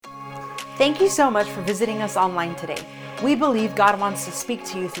Thank you so much for visiting us online today. We believe God wants to speak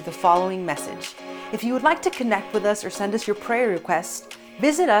to you through the following message. If you would like to connect with us or send us your prayer requests,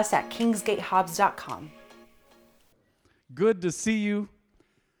 visit us at kingsgatehobbs.com. Good to see you.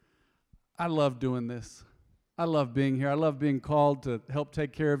 I love doing this. I love being here. I love being called to help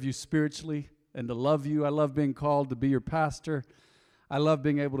take care of you spiritually and to love you. I love being called to be your pastor. I love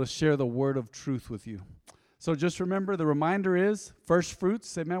being able to share the word of truth with you. So just remember, the reminder is first fruits.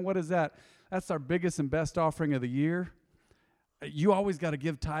 Say, man, what is that? That's our biggest and best offering of the year. You always got to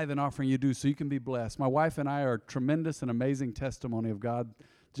give tithe and offering you do so you can be blessed. My wife and I are a tremendous and amazing testimony of God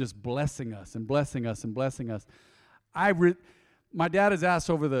just blessing us and blessing us and blessing us. My dad has asked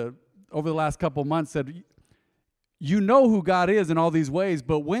over the last couple of months, said, you know who God is in all these ways,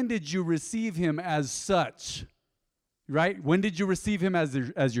 but when did you receive him as such? Right? When did you receive him as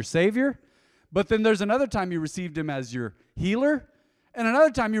your Savior? But then there's another time you received him as your healer, and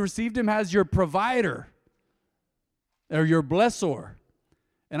another time you received him as your provider or your blessor.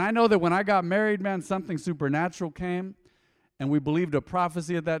 And I know that when I got married, man, something supernatural came, and we believed a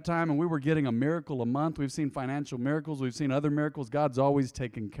prophecy at that time, and we were getting a miracle a month. We've seen financial miracles. We've seen other miracles. God's always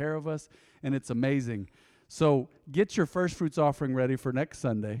taken care of us, and it's amazing. So get your first fruits offering ready for next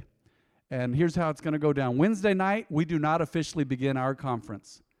Sunday. And here's how it's going to go down. Wednesday night, we do not officially begin our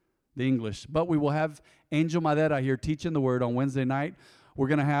conference, the English, but we will have Angel Madera here teaching the word on Wednesday night. We're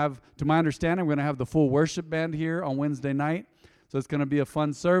going to have, to my understanding, we're going to have the full worship band here on Wednesday night. So it's going to be a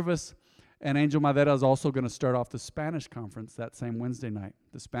fun service. And Angel Madera is also going to start off the Spanish conference that same Wednesday night.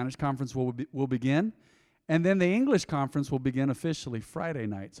 The Spanish conference will begin, and then the English conference will begin officially Friday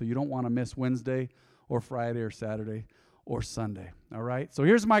night. So you don't want to miss Wednesday or Friday or Saturday or Sunday. All right? So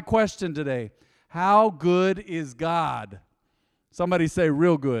here's my question today. How good is God? Somebody say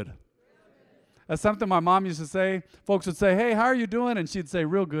real good. That's something my mom used to say. Folks would say, hey, how are you doing? And she'd say,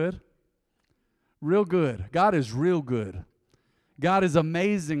 real good. Real good. God is real good. God is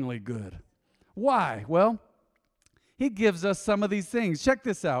amazingly good. Why? Well, he gives us some of these things. Check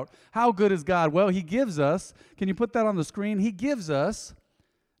this out. How good is God? Well, he gives us, can you put that on the screen? He gives us,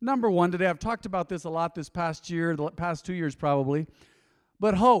 number one today, I've talked about this a lot this past year, the past 2 years probably,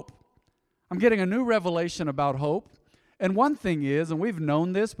 but hope. I'm getting a new revelation about hope. And one thing is, and we've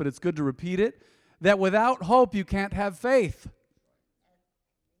known this, but it's good to repeat it, that without hope you can't have faith.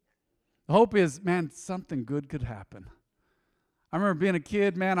 Hope is, man, something good could happen. I remember being a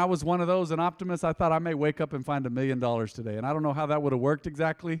kid, man, I was one of those, an optimist. I thought I may wake up and find $1 million today. And I don't know how that would have worked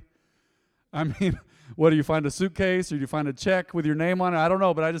exactly. I mean, what, do you find a suitcase or do you find a check with your name on it? I don't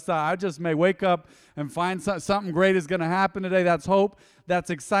know, but I just thought I just may wake up and find something great is going to happen today. That's hope. That's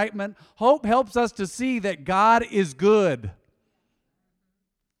excitement. Hope helps us to see that God is good.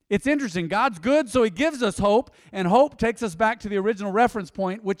 It's interesting. God's good, so he gives us hope, and hope takes us back to the original reference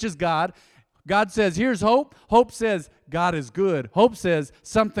point, which is God. God says, here's hope. Hope says, God is good. Hope says,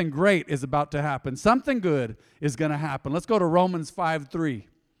 something great is about to happen. Something good is going to happen. Let's go to Romans 5:3.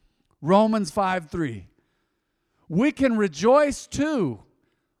 Romans 5:3. We can rejoice too.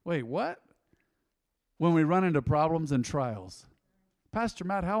 Wait, what? When we run into problems and trials. Pastor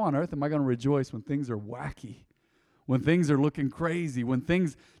Matt, how on earth am I going to rejoice when things are wacky? When things are looking crazy? When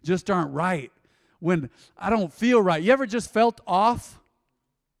things just aren't right? When I don't feel right? You ever just felt off?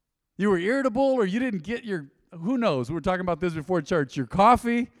 You were irritable, or you didn't get your, who knows? We were talking about this before church, your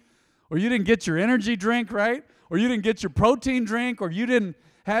coffee, or you didn't get your energy drink, right? Or you didn't get your protein drink, or you didn't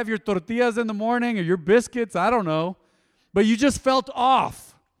have your tortillas in the morning, or your biscuits, I don't know. But you just felt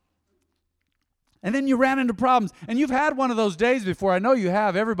off. And then you ran into problems. And you've had one of those days before. I know you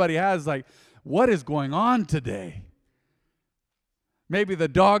have. Everybody has, like, what is going on today? Maybe the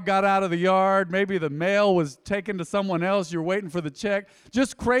dog got out of the yard. Maybe the mail was taken to someone else. You're waiting for the check.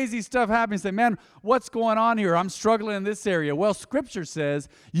 Just crazy stuff happening. You say, man, what's going on here? I'm struggling in this area. Well, Scripture says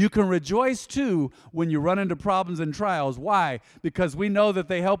you can rejoice too when you run into problems and trials. Why? Because we know that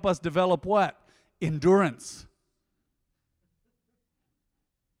they help us develop what? Endurance.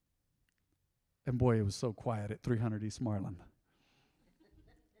 And boy, it was so quiet at 300 East Marlin.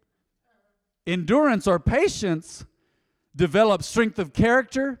 Endurance or patience develops strength of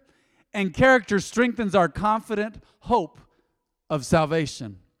character, and character strengthens our confident hope of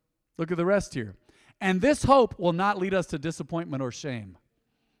salvation. Look at the rest here. And this hope will not lead us to disappointment or shame.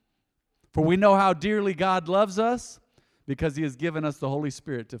 For we know how dearly God loves us because he has given us the Holy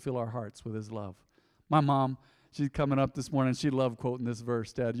Spirit to fill our hearts with his love. My mom, she's coming up this morning. She loved quoting this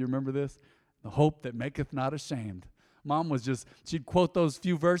verse. Dad, you remember this? The hope that maketh not ashamed. Mom was just, she'd quote those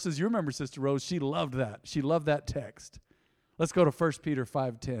few verses. You remember Sister Rose. She loved that. She loved that text. Let's go to 1 Peter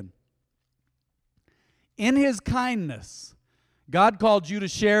 5:10. In his kindness, God called you to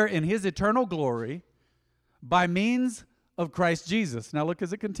share in his eternal glory by means of Christ Jesus. Now look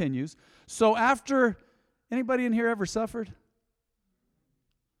as it continues. So after, anybody in here ever suffered?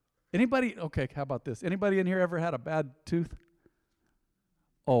 Anybody, okay, how about this? Anybody in here ever had a bad tooth?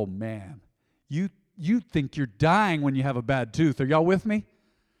 Oh man, you think you're dying when you have a bad tooth. Are y'all with me?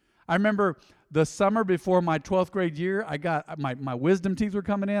 I remember the summer before my 12th grade year, I got, my wisdom teeth were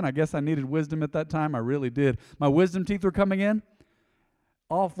coming in. I guess I needed wisdom at that time. I really did. My wisdom teeth were coming in.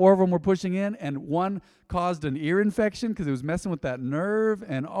 All 4 of them were pushing in, and one caused an ear infection because it was messing with that nerve.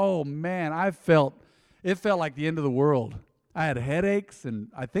 And oh man, it felt like the end of the world. I had headaches, and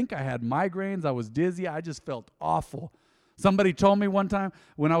I think I had migraines. I was dizzy. I just felt awful. Somebody told me one time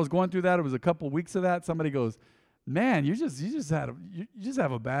when I was going through that, it was a couple weeks of that, somebody goes, man, you just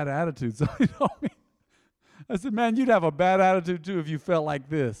have a bad attitude. Somebody told me. I said, man, you'd have a bad attitude too if you felt like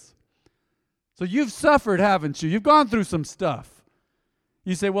this. So you've suffered, haven't you? You've gone through some stuff.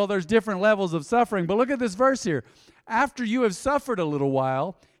 You say, well, there's different levels of suffering, but look at this verse here. After you have suffered a little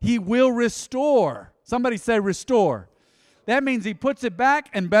while, he will restore. Somebody say restore. That means he puts it back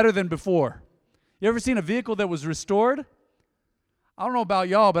and better than before. You ever seen a vehicle that was restored? I don't know about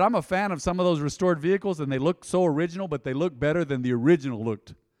y'all, but I'm a fan of some of those restored vehicles, and they look so original, but they look better than the original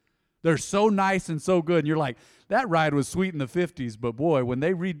looked. They're so nice and so good, and you're like, that ride was sweet in the 50s, but boy, when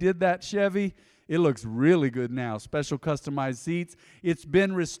they redid that Chevy, it looks really good now. Special customized seats. It's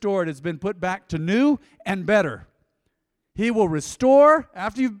been restored. It's been put back to new and better. He will restore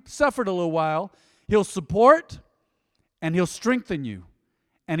after you've suffered a little while. He'll support, and he'll strengthen you,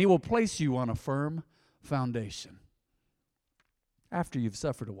 and he will place you on a firm foundation. After you've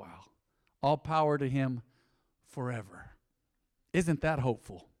suffered a while. All power to him forever. Isn't that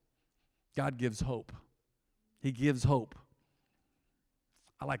hopeful? God gives hope. He gives hope.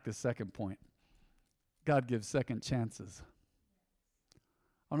 I like this second point. God gives second chances.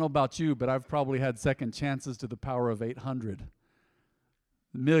 I don't know about you, but I've probably had second chances to the power of 800.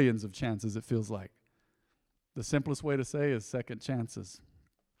 Millions of chances, it feels like. The simplest way to say is second chances.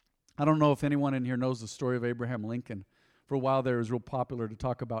 I don't know if anyone in here knows the story of Abraham Lincoln. For a while there, it was real popular to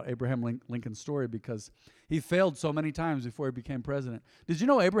talk about Abraham Lincoln's story because he failed so many times before he became president. Did you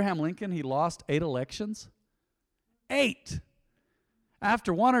know Abraham Lincoln, he lost 8 elections? 8!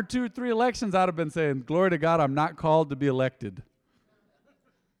 After 1 or 2 or 3 elections, I'd have been saying, glory to God, I'm not called to be elected.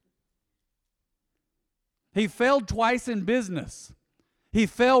 He failed twice in business. He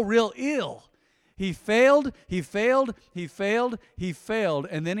fell real ill. He failed, and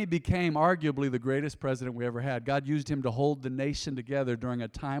then he became arguably the greatest president we ever had. God used him to hold the nation together during a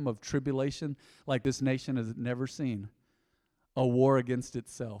time of tribulation like this nation has never seen. A war against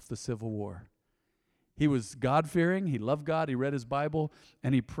itself, the Civil War. He was God-fearing, he loved God, he read his Bible,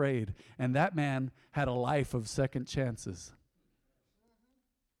 and he prayed. And that man had a life of second chances.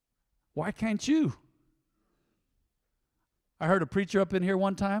 Why can't you? I heard a preacher up in here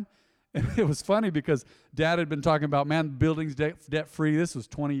one time, and it was funny because Dad had been talking about, man, the building's debt-free. This was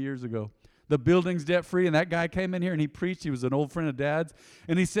 20 years ago. The building's debt-free, and that guy came in here and he preached. He was an old friend of Dad's.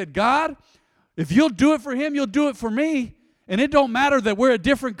 And he said, God, if you'll do it for him, you'll do it for me. And it don't matter that we're a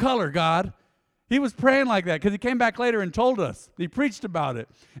different color, God. He was praying like that because he came back later and told us. He preached about it.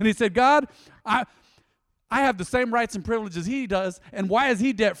 And he said, God, I have the same rights and privileges he does, and why is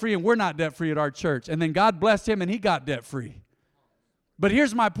he debt-free and we're not debt-free at our church? And then God blessed him and he got debt-free. But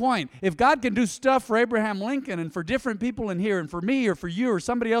here's my point. If God can do stuff for Abraham Lincoln and for different people in here and for me or for you or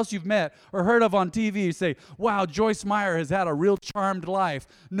somebody else you've met or heard of on TV, you say, wow, Joyce Meyer has had a real charmed life.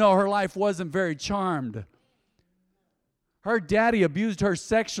 No, her life wasn't very charmed. Her daddy abused her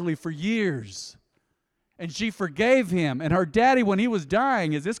sexually for years. And she forgave him. And her daddy, when he was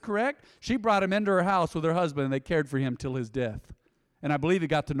dying, is this correct? She brought him into her house with her husband and they cared for him till his death. And I believe he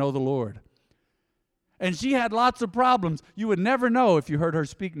got to know the Lord. And she had lots of problems. You would never know if you heard her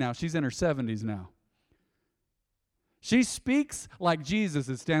speak now. She's in her 70s now. She speaks like Jesus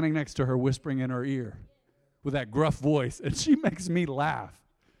is standing next to her whispering in her ear with that gruff voice. And she makes me laugh.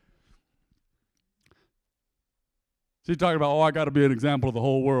 She's talking about, I got to be an example of the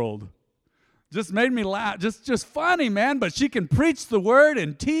whole world. Just made me laugh. Just funny, man. But she can preach the word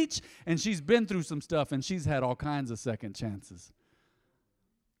and teach. And she's been through some stuff. And she's had all kinds of second chances.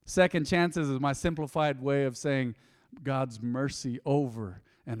 Second chances is my simplified way of saying God's mercy over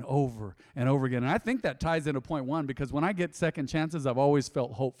and over and over again. And I think that ties into point 1 because when I get second chances, I've always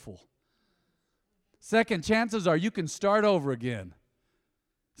felt hopeful. Second chances are you can start over again.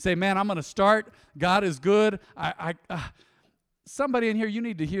 Say, man, I'm going to start. God is good. Somebody in here, you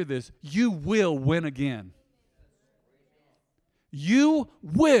need to hear this. You will win again. You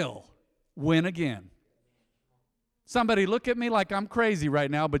will win again. Somebody look at me like I'm crazy right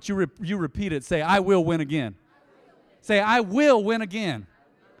now, but you repeat it. Say, I will win again. Say, I will win again.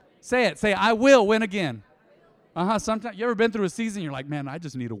 Say it. Say, I will win again. Sometimes, you ever been through a season, you're like, man, I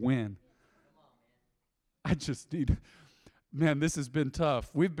just need a win. Man, this has been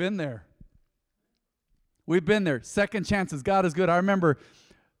tough. We've been there. Second chances. God is good. I remember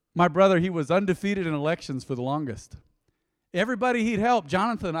my brother, he was undefeated in elections for the longest. Everybody he'd help,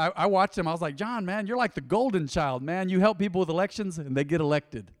 Jonathan, I watched him. I was like, John, man, you're like the golden child, man. You help people with elections, and they get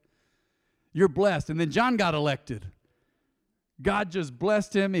elected. You're blessed. And then John got elected. God just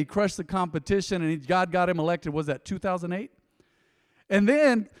blessed him. He crushed the competition, and God got him elected. Was that 2008? And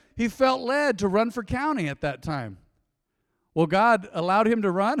then he felt led to run for county at that time. Well, God allowed him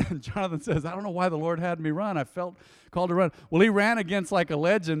to run, and Jonathan says, I don't know why the Lord had me run. I felt called to run. Well, he ran against like a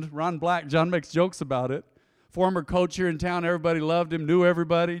legend, Ron Black. John makes jokes about it. Former coach here in town. Everybody loved him, knew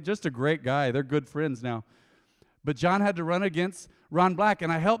everybody. Just a great guy. They're good friends now. But John had to run against Ron Black, and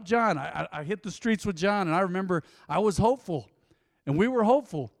I helped John. I hit the streets with John, and I remember I was hopeful, and we were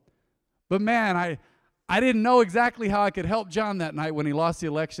hopeful. But, man, I didn't know exactly how I could help John that night when he lost the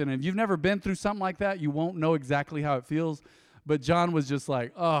election. And if you've never been through something like that, you won't know exactly how it feels. But John was just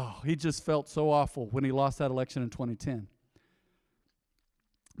like, he just felt so awful when he lost that election in 2010.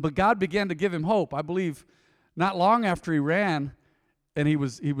 But God began to give him hope. I believe not long after he ran, and he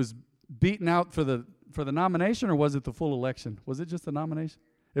was beaten out for the nomination, or was it the full election? Was it just the nomination?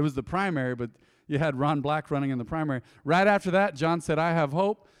 It was the primary, but you had Ron Black running in the primary. Right after that, John said, I have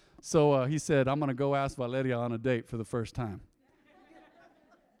hope. So he said, I'm going to go ask Valeria on a date for the first time.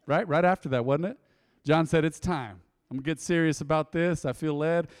 Right after that, wasn't it? John said, it's time. I'm going to get serious about this. I feel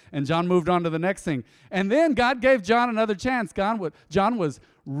led. And John moved on to the next thing. And then God gave John another chance. John was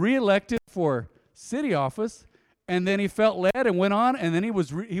reelected for city office, and then he felt led and went on, and then he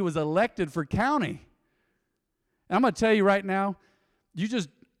was elected for county. And I'm going to tell you right now,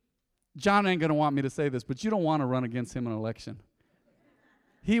 John ain't going to want me to say this, but you don't want to run against him in an election.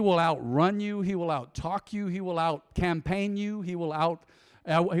 He will outrun you. He will out-talk you. He will out-campaign you. He will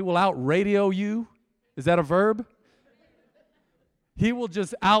out-radio you. Is that a verb? He will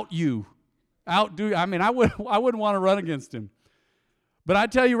just out you. Outdo. I mean, I wouldn't want to run against him. But I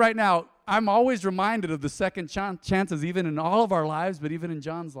tell you right now, I'm always reminded of the second chances, even in all of our lives, but even in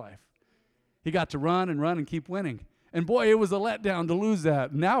John's life. He got to run and keep winning. And boy, it was a letdown to lose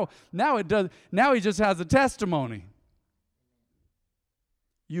that. Now it does. Now he just has a testimony.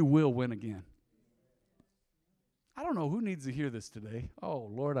 You will win again. I don't know who needs to hear this today. Oh,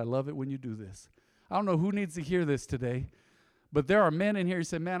 Lord, I love it when you do this. I don't know who needs to hear this today, but there are men in here who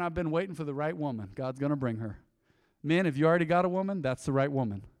say, man, I've been waiting for the right woman. God's going to bring her. Men, if you already got a woman, that's the right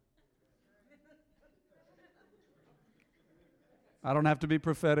woman. I don't have to be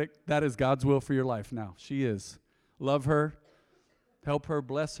prophetic. That is God's will for your life now. She is. Love her. Help her.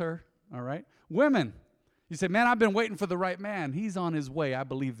 Bless her. All right? Women, you say, man, I've been waiting for the right man. He's on his way. I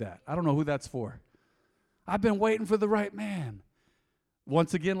believe that. I don't know who that's for. I've been waiting for the right man.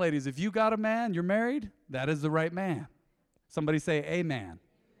 Once again, ladies, if you got a man, you're married, that is the right man. Somebody say amen.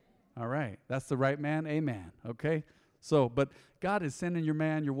 All right. That's the right man. Amen. Okay? So, but God is sending your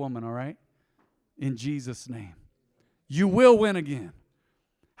man, your woman, all right? In Jesus' name. You will win again.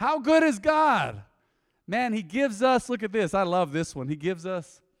 How good is God? Man, he gives us, look at this. I love this one. He gives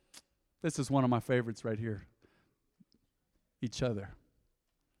us, this is one of my favorites right here. Each other.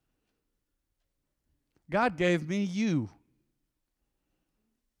 God gave me you.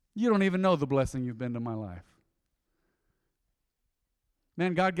 You don't even know the blessing you've been to my life.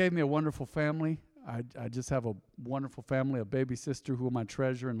 Man, God gave me a wonderful family. I just have a wonderful family, a baby sister whom I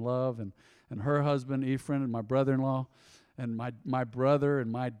treasure and love, and her husband, Ephraim, and my brother-in-law, and my brother,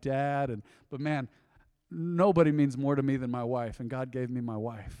 and my dad. But man, nobody means more to me than my wife, and God gave me my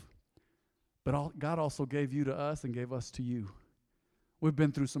wife. But God also gave you to us and gave us to you. We've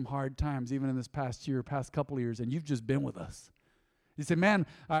been through some hard times, even in this past couple of years, and you've just been with us. You say, man,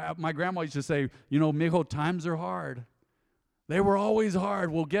 my grandma used to say, mijo, times are hard. They were always hard.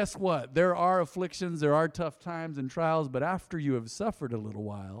 Well, guess what? There are afflictions, there are tough times and trials, but after you have suffered a little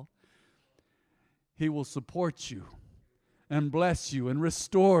while, he will support you and bless you and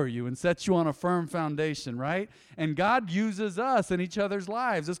restore you and set you on a firm foundation, right? And God uses us in each other's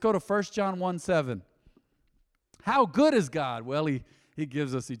lives. Let's go to 1 John 1:7. How good is God? Well, he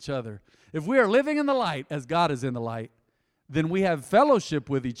gives us each other. If we are living in the light as God is in the light, then we have fellowship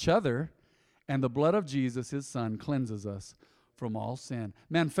with each other, and the blood of Jesus, his son, cleanses us from all sin.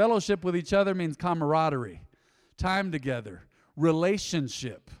 Man, fellowship with each other means camaraderie, time together,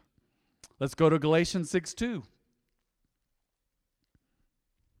 relationship. Let's go to Galatians 6:2.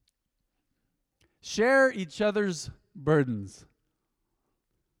 Share each other's burdens.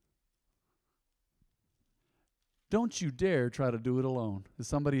 Don't you dare try to do it alone. Is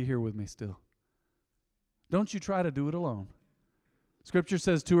somebody here with me still? Don't you try to do it alone. Scripture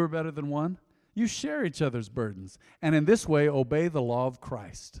says two are better than one. You share each other's burdens, and in this way obey the law of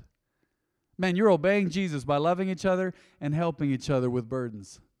Christ. Man, you're obeying Jesus by loving each other and helping each other with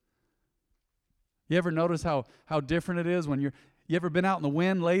burdens. You ever notice how different it is when you ever been out in the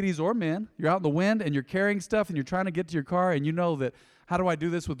wind, ladies or men? You're out in the wind and you're carrying stuff and you're trying to get to your car, and you know that, how do I do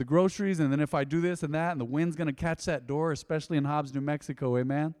this with the groceries? And then if I do this and that, and the wind's going to catch that door, especially in Hobbs, New Mexico,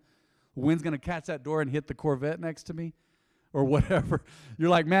 amen? The wind's going to catch that door and hit the Corvette next to me or whatever. You're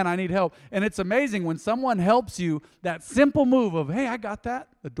like, man, I need help. And it's amazing when someone helps you, that simple move of, hey, I got that,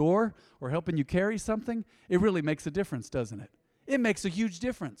 the door, or helping you carry something, it really makes a difference, doesn't it? It makes a huge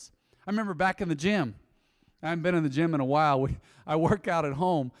difference. I remember back in the gym. I haven't been in the gym in a while. I work out at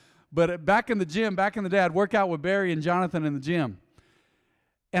home. But back in the gym, back in the day, I'd work out with Barry and Jonathan in the gym.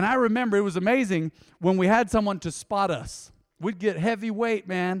 And I remember it was amazing when we had someone to spot us. We'd get heavy weight,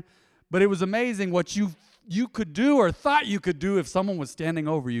 man. But it was amazing what you could do or thought you could do if someone was standing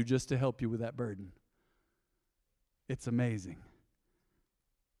over you just to help you with that burden. It's amazing.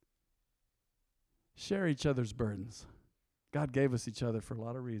 Share each other's burdens. God gave us each other for a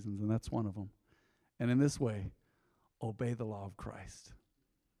lot of reasons, and that's one of them. And in this way, obey the law of Christ.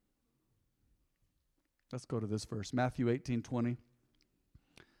 Let's go to this verse, Matthew 18:20.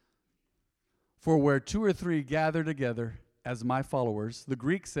 For where two or three gather together as my followers, the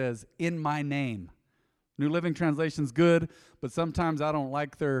Greek says, in my name. New Living Translation's good, but sometimes I don't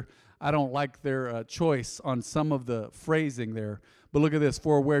like their choice on some of the phrasing there. But look at this.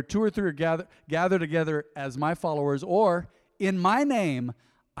 For where two or three are gather together as my followers, or in my name,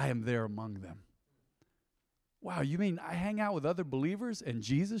 I am there among them. Wow, you mean I hang out with other believers and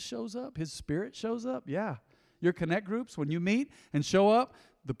Jesus shows up? His Spirit shows up? Yeah. Your connect groups, when you meet and show up,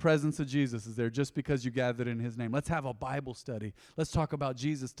 the presence of Jesus is there just because you gathered in His name. Let's have a Bible study. Let's talk about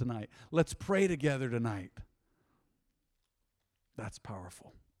Jesus tonight. Let's pray together tonight. That's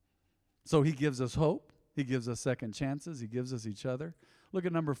powerful. So He gives us hope. He gives us second chances. He gives us each other. Look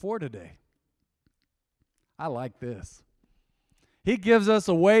at number 4 today. I like this. He gives us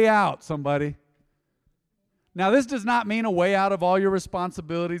a way out, somebody. Now, this does not mean a way out of all your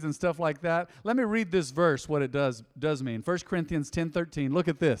responsibilities and stuff like that. Let me read this verse, what it does mean. 1 Corinthians 10:13. Look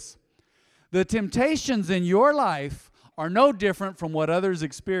at this. The temptations in your life are no different from what others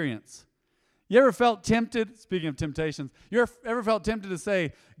experience. You ever felt tempted, speaking of temptations, you ever felt tempted to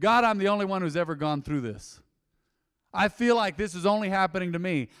say, God, I'm the only one who's ever gone through this. I feel like this is only happening to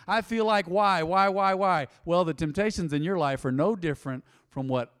me. I feel like why? Well, the temptations in your life are no different from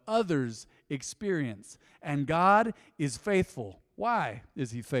what others experience. And God is faithful. Why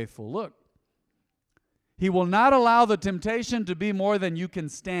is He faithful? Look. He will not allow the temptation to be more than you can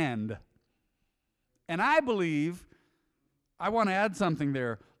stand. And I believe, I want to add something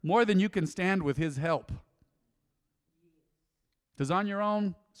there, more than you can stand with His help. Because on your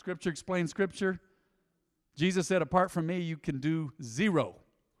own, Scripture explains Scripture. Jesus said, apart from me, you can do zero.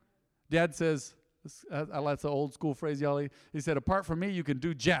 Dad says, that's an old school phrase, y'all. He said, apart from me, you can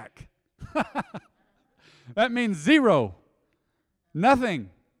do jack. That means zero. Nothing.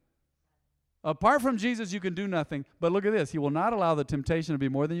 Apart from Jesus, you can do nothing. But look at this. He will not allow the temptation to be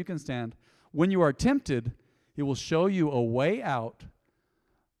more than you can stand. When you are tempted, He will show you a way out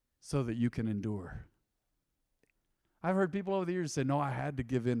so that you can endure. I've heard people over the years say, no, I had to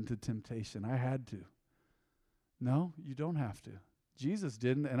give in to temptation. I had to. No, you don't have to. Jesus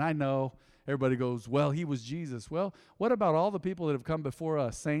didn't. And I know everybody goes, well, He was Jesus. Well, what about all the people that have come before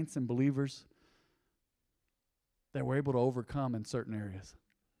us, saints and believers, that were able to overcome in certain areas?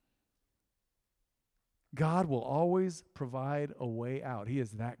 God will always provide a way out. He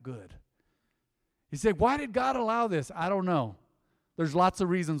is that good. You say, why did God allow this? I don't know. There's lots of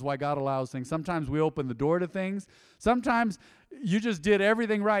reasons why God allows things. Sometimes we open the door to things. Sometimes you just did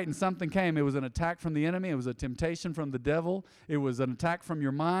everything right and something came. It was an attack from the enemy. It was a temptation from the devil. It was an attack from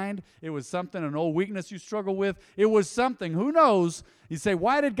your mind. It was something, an old weakness you struggle with. It was something. Who knows? You say,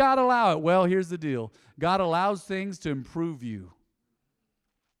 why did God allow it? Well, here's the deal. God allows things to improve you.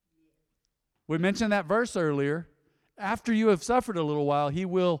 We mentioned that verse earlier. After you have suffered a little while, He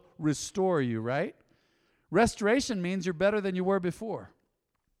will restore you, right? Restoration means you're better than you were before.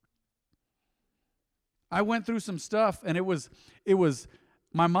 I went through some stuff, and it was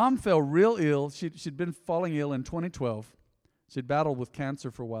my mom fell real ill. She'd been falling ill in 2012. She'd battled with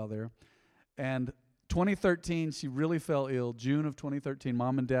cancer for a while there. And 2013, she really fell ill. June of 2013,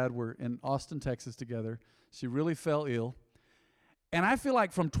 Mom and Dad were in Austin, Texas together. She really fell ill. And I feel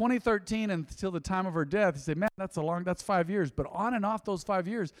like from 2013 until the time of her death, you say, man, that's 5 years. But on and off those 5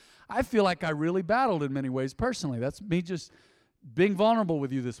 years, I feel like I really battled in many ways personally. That's me just being vulnerable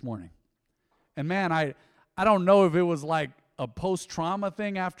with you this morning. And man, I don't know if it was like a post-trauma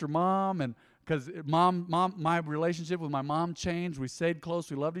thing after mom, and because my relationship with my mom changed. We stayed close,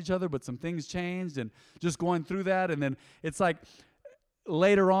 we loved each other, but some things changed, and just going through that. And then it's like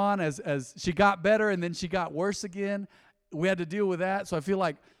later on, as she got better and then she got worse again, we had to deal with that. So I feel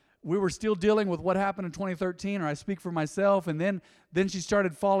like we were still dealing with what happened in 2013, or I speak for myself. And then she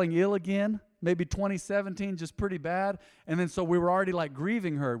started falling ill again, maybe 2017, just pretty bad. And then so we were already like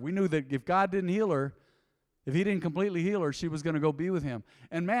grieving her. We knew that if God didn't heal her, if he didn't completely heal her, she was going to go be with him.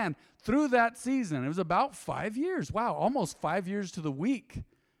 And man, through that season, it was about 5 years. Wow, almost 5 years to the week.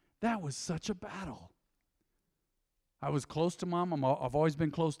 That was such a battle. I was close to mom. I've always been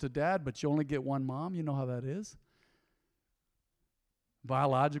close to dad, but you only get one mom. You know how that is.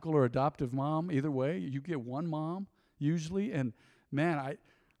 Biological or adoptive mom, either way, you get one mom usually. And man,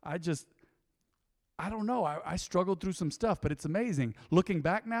 I don't know. I struggled through some stuff, but it's amazing. Looking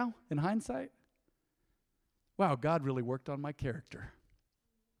back now, in hindsight, wow, God really worked on my character.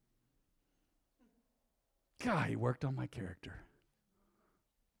 God, he worked on my character.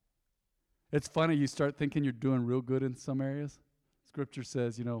 It's funny, you start thinking you're doing real good in some areas. Scripture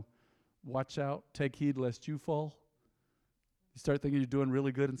says, watch out, take heed lest you fall. You start thinking you're doing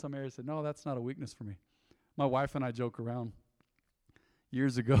really good in some areas. Say, no, that's not a weakness for me. My wife and I joke around.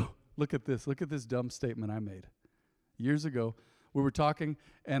 Years ago, look at this dumb statement I made. Years ago, we were talking,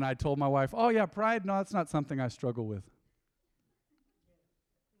 and I told my wife, oh yeah, pride, no, that's not something I struggle with.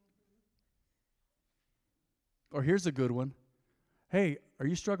 Or here's a good one. Hey, are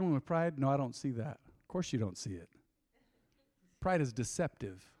you struggling with pride? No, I don't see that. Of course you don't see it. Pride is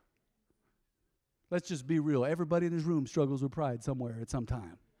deceptive. Let's just be real. Everybody in this room struggles with pride somewhere at some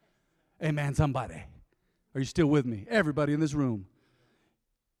time. Amen, somebody. Are you still with me? Everybody in this room.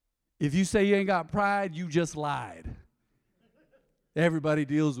 If you say you ain't got pride, you just lied. Everybody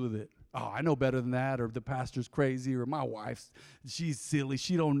deals with it. Oh, I know better than that, or the pastor's crazy, or my wife's, she's silly,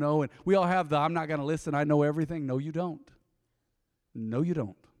 she don't know. And we all have the I'm not going to listen, I know everything. No, you don't. No, you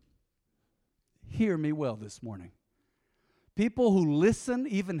don't. Hear me well this morning. People who listen,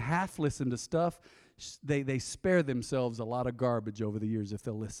 even half listen to stuff, they spare themselves a lot of garbage over the years if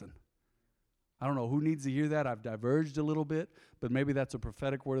they'll listen. I don't know who needs to hear that. I've diverged a little bit, but maybe that's a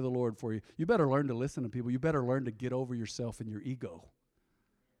prophetic word of the Lord for you. You better learn to listen to people. You better learn to get over yourself and your ego.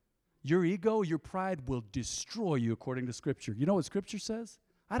 Your ego, your pride will destroy you according to Scripture. You know what Scripture says?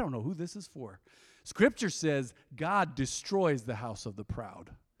 I don't know who this is for. Scripture says God destroys the house of the proud.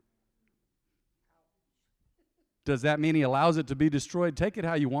 Does that mean he allows it to be destroyed? Take it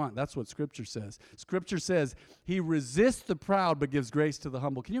how you want. That's what Scripture says. Scripture says he resists the proud but gives grace to the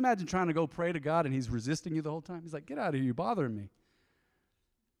humble. Can you imagine trying to go pray to God and he's resisting you the whole time? He's like, get out of here, you're bothering me.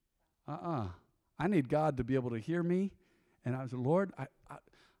 I need God to be able to hear me. And I said, Lord,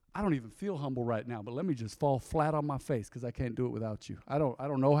 I don't even feel humble right now, but let me just fall flat on my face because I can't do it without you. I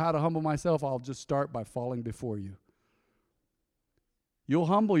don't know how to humble myself. I'll just start by falling before you. You'll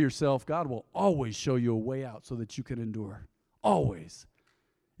humble yourself, God will always show you a way out so that you can endure. Always.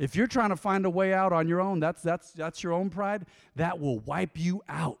 If you're trying to find a way out on your own, that's your own pride, that will wipe you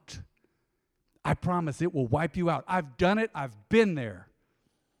out. I promise it will wipe you out. I've done it. I've been there.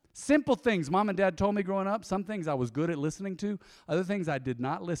 Simple things Mom and Dad told me growing up. Some things I was good at listening to. Other things I did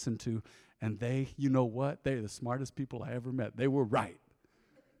not listen to. And they, you know what? They're the smartest people I ever met. They were right.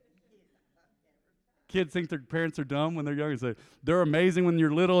 Kids think their parents are dumb when they're young. Say they're amazing when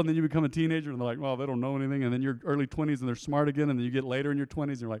you're little, and then you become a teenager, and they're like, well, they don't know anything. And then you're early 20s, and they're smart again. And then you get later in your 20s,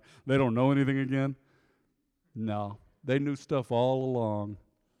 and you're like, they don't know anything again. No, they knew stuff all along,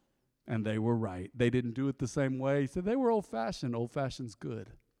 and they were right. They didn't do it the same way. He said they were old-fashioned. Old-fashioned's good.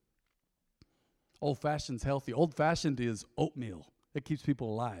 Old-fashioned's healthy. Old-fashioned is oatmeal. It keeps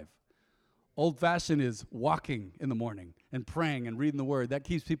people alive. Old-fashioned is walking in the morning and praying and reading the Word. That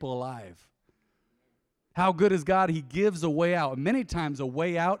keeps people alive. How good is God? He gives a way out. Many times a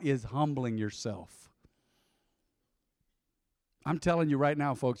way out is humbling yourself. I'm telling you right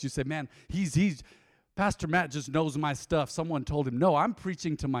now, folks, you say, man, he's Pastor Matt just knows my stuff. Someone told him, no, I'm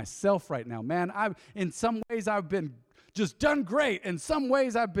preaching to myself right now. Man, in some ways I've been just done great. In some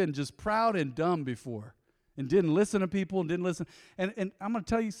ways I've been just proud and dumb before and didn't listen to people and didn't listen. And I'm going to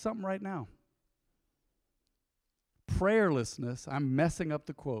tell you something right now. Prayerlessness, I'm messing up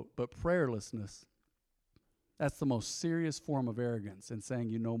the quote, but prayerlessness, that's the most serious form of arrogance and saying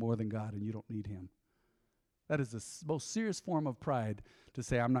you know more than God and you don't need him. That is the most serious form of pride to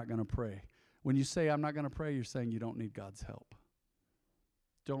say I'm not going to pray. When you say I'm not going to pray, you're saying you don't need God's help.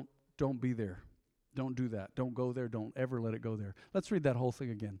 Don't be there. Don't do that. Don't go there. Don't ever let it go there. Let's read that whole thing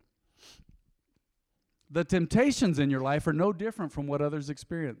again. The temptations in your life are no different from what others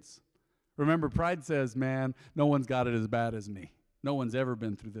experience. Remember, pride says, man, no one's got it as bad as me. No one's ever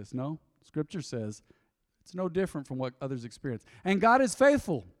been through this. No, Scripture says it's no different from what others experience. And God is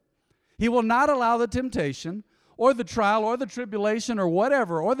faithful. He will not allow the temptation or the trial or the tribulation or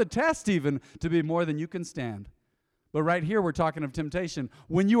whatever, or the test even, to be more than you can stand. But right here we're talking of temptation.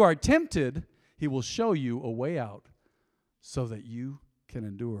 When you are tempted, He will show you a way out so that you can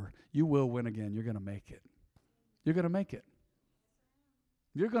endure. You will win again. You're going to make it. You're going to make it.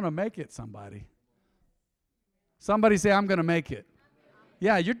 You're going to make it, somebody. Somebody say, I'm going to make it.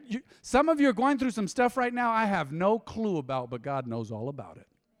 Yeah, some of you are going through some stuff right now I have no clue about, but God knows all about it.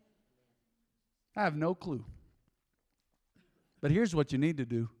 I have no clue. But here's what you need to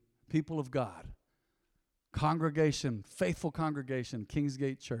do, people of God. Congregation, faithful congregation,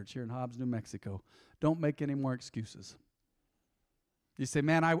 Kingsgate Church here in Hobbs, New Mexico. Don't make any more excuses. You say,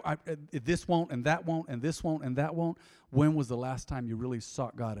 man, I this won't, and that won't, and this won't, and that won't. When was the last time you really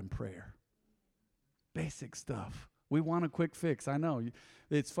sought God in prayer? Basic stuff. We want a quick fix. I know.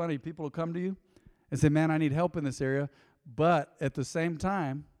 It's funny. People will come to you and say, man, I need help in this area. But at the same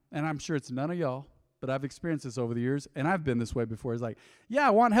time, and I'm sure it's none of y'all, but I've experienced this over the years, and I've been this way before. It's like, yeah,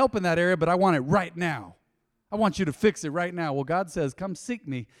 I want help in that area, but I want it right now. I want you to fix it right now. Well, God says, come seek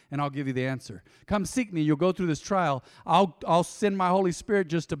me, and I'll give you the answer. Come seek me. You'll go through this trial. I'll send my Holy Spirit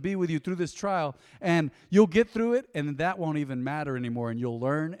just to be with you through this trial, and you'll get through it, and that won't even matter anymore, and you'll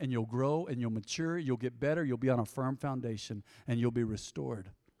learn, and you'll grow, and you'll mature. You'll get better. You'll be on a firm foundation, and you'll be restored.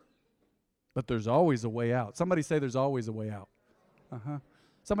 But there's always a way out. Somebody say there's always a way out. Uh-huh.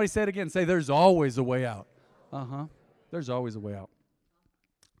 Somebody say it again. Say there's always a way out. Uh-huh. There's always a way out.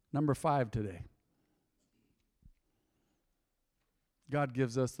 Number 5 today. God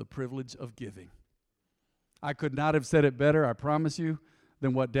gives us the privilege of giving. I could not have said it better, I promise you,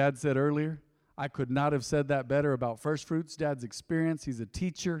 than what Dad said earlier. I could not have said that better about First Fruits. Dad's experience. He's a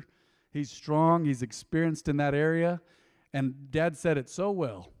teacher. He's strong. He's experienced in that area. And Dad said it so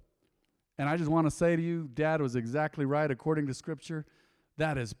well. And I just want to say to you, Dad was exactly right according to Scripture.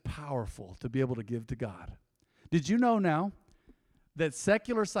 That is powerful to be able to give to God. Did you know now that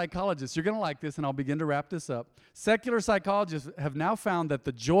secular psychologists, you're going to like this, and I'll begin to wrap this up. Secular psychologists have now found that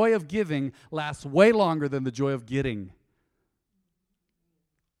the joy of giving lasts way longer than the joy of getting.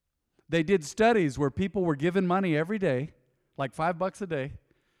 They did studies where people were given money every day, like $5 a day,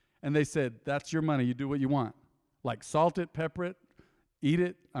 and they said, that's your money, you do what you want. Like salt it, pepper it, eat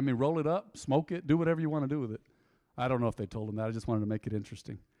it, roll it up, smoke it, do whatever you want to do with it. I don't know if they told them that, I just wanted to make it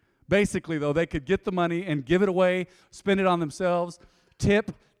interesting. Basically, though, they could get the money and give it away, spend it on themselves,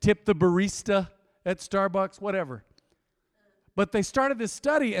 tip the barista at Starbucks, whatever. But they started this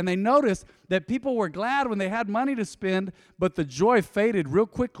study, and they noticed that people were glad when they had money to spend, but the joy faded real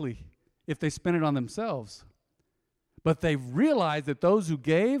quickly if they spent it on themselves. But they realized that those who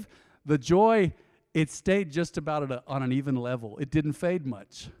gave, the joy, it stayed just about on an even level. It didn't fade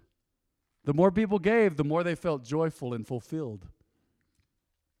much. The more people gave, the more they felt joyful and fulfilled.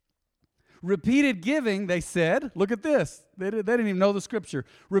 Repeated giving, they said, look at this. They didn't even know the Scripture.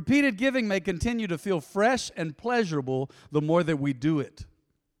 Repeated giving may continue to feel fresh and pleasurable the more that we do it.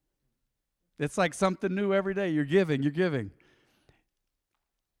 It's like something new every day. You're giving.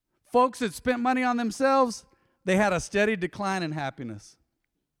 Folks that spent money on themselves, they had a steady decline in happiness.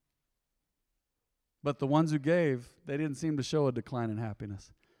 But the ones who gave, they didn't seem to show a decline in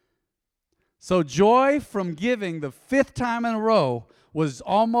happiness. So joy from giving the 5th time in a row was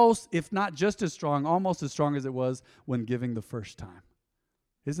almost, if not just as strong, almost as strong as it was when giving the first time.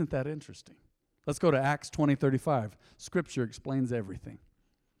 Isn't that interesting? Let's go to Acts 20:35. Scripture explains everything.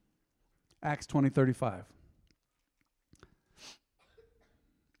 Acts 20:35.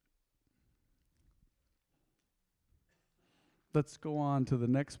 Let's go on to the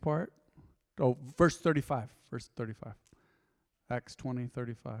next part. Verse 35. Verse 35. Acts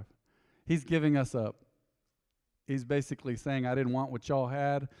 20:35. He's giving us up. He's basically saying, I didn't want what y'all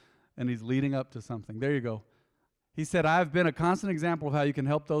had, and he's leading up to something. There you go. He said, I've been a constant example of how you can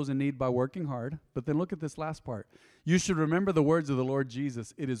help those in need by working hard. But then look at this last part. You should remember the words of the Lord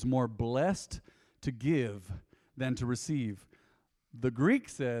Jesus. It is more blessed to give than to receive. The Greek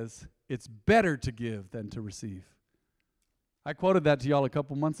says it's better to give than to receive. I quoted that to y'all a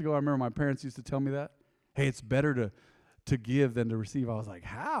couple months ago. I remember my parents used to tell me that. Hey, it's better to give than to receive. I was like,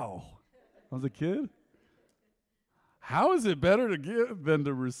 how? I was a kid. How is it better to give than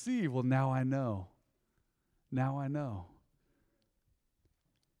to receive? Well, now I know. Now I know.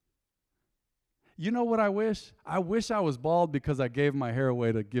 You know what I wish? I wish I was bald because I gave my hair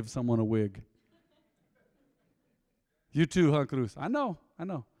away to give someone a wig. You too, huh, Cruz? I know.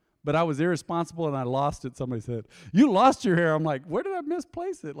 But I was irresponsible and I lost it. Somebody said, you lost your hair. I'm like, where did I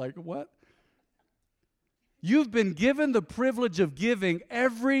misplace it? Like, what? You've been given the privilege of giving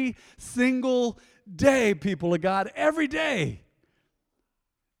every single day, people of God, every day.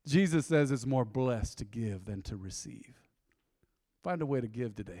 Jesus says it's more blessed to give than to receive. Find a way to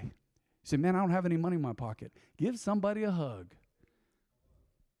give today. You say, man, I don't have any money in my pocket. Give somebody a hug.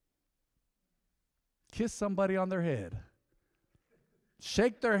 Kiss somebody on their head.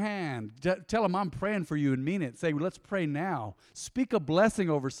 Shake their hand. Tell them I'm praying for you and mean it. Say, let's pray now. Speak a blessing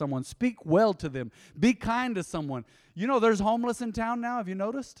over someone. Speak well to them. Be kind to someone. You know, there's homeless in town now. Have you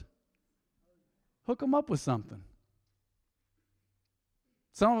noticed? Hook them up with something.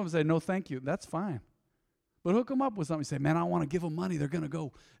 Some of them say, no, thank you. That's fine. But hook them up with something. You say, man, I want to give them money. They're going to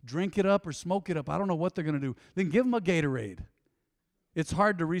go drink it up or smoke it up. I don't know what they're going to do. Then give them a Gatorade. It's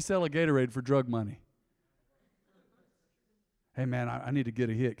hard to resell a Gatorade for drug money. Hey, man, I need to get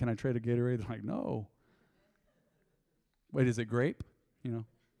a hit. Can I trade a Gatorade? They're like, no. Wait, is it grape? You know?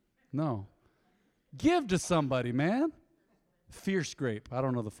 No. Give to somebody, man. Fierce grape. I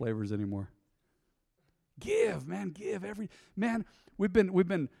don't know the flavors anymore. Give, man, give. Man, we've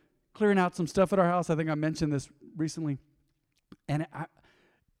been clearing out some stuff at our house. I think I mentioned this recently. And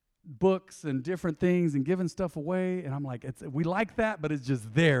books and different things and giving stuff away. And I'm like, we like that, but it's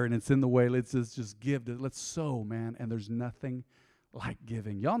just there and it's in the way. Let's just give. Let's sow, man. And there's nothing like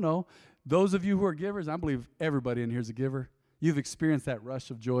giving. Y'all know, those of you who are givers, I believe everybody in here is a giver. You've experienced that rush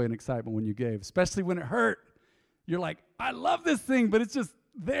of joy and excitement when you gave, especially when it hurt. You're like, I love this thing, but it's just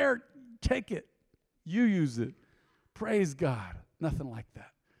there. Take it. You use it. Praise God. Nothing like that.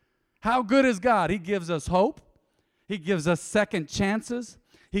 How good is God? He gives us hope. He gives us second chances.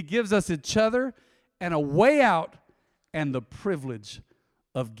 He gives us each other and a way out and the privilege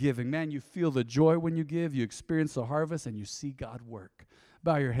of giving. Man, you feel the joy when you give. You experience the harvest and you see God work.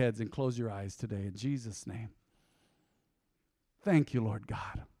 Bow your heads and close your eyes today in Jesus' name. Thank you, Lord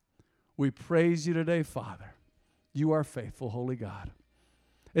God. We praise you today, Father. You are faithful, holy God.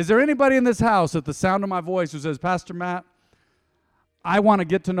 Is there anybody in this house at the sound of my voice who says, Pastor Matt, I want to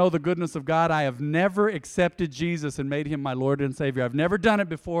get to know the goodness of God. I have never accepted Jesus and made him my Lord and Savior. I've never done it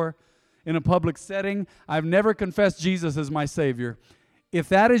before in a public setting. I've never confessed Jesus as my Savior. If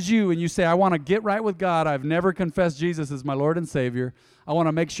that is you and you say, I want to get right with God, I've never confessed Jesus as my Lord and Savior, I want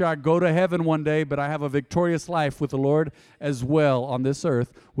to make sure I go to heaven one day, but I have a victorious life with the Lord as well on this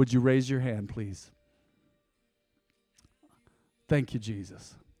earth, would you raise your hand, please? Thank you,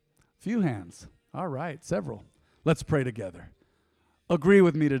 Jesus. Few hands. All right, several. Let's pray together. Agree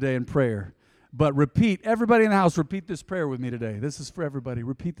with me today in prayer, but repeat. Everybody in the house, repeat this prayer with me today. This is for everybody.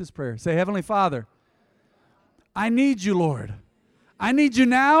 Repeat this prayer. Say, Heavenly Father, I need you, Lord. I need you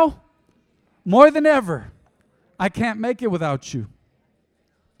now more than ever. I can't make it without you.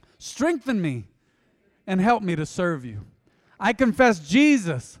 Strengthen me and help me to serve you. I confess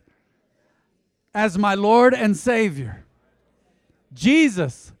Jesus as my Lord and Savior.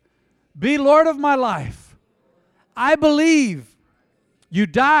 Jesus, be Lord of my life. I believe you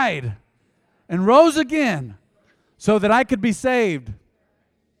died and rose again so that I could be saved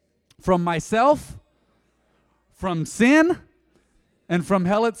from myself, from sin, and from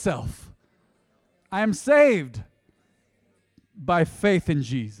hell itself. I am saved by faith in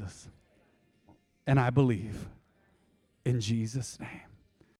Jesus, and I believe in Jesus' name.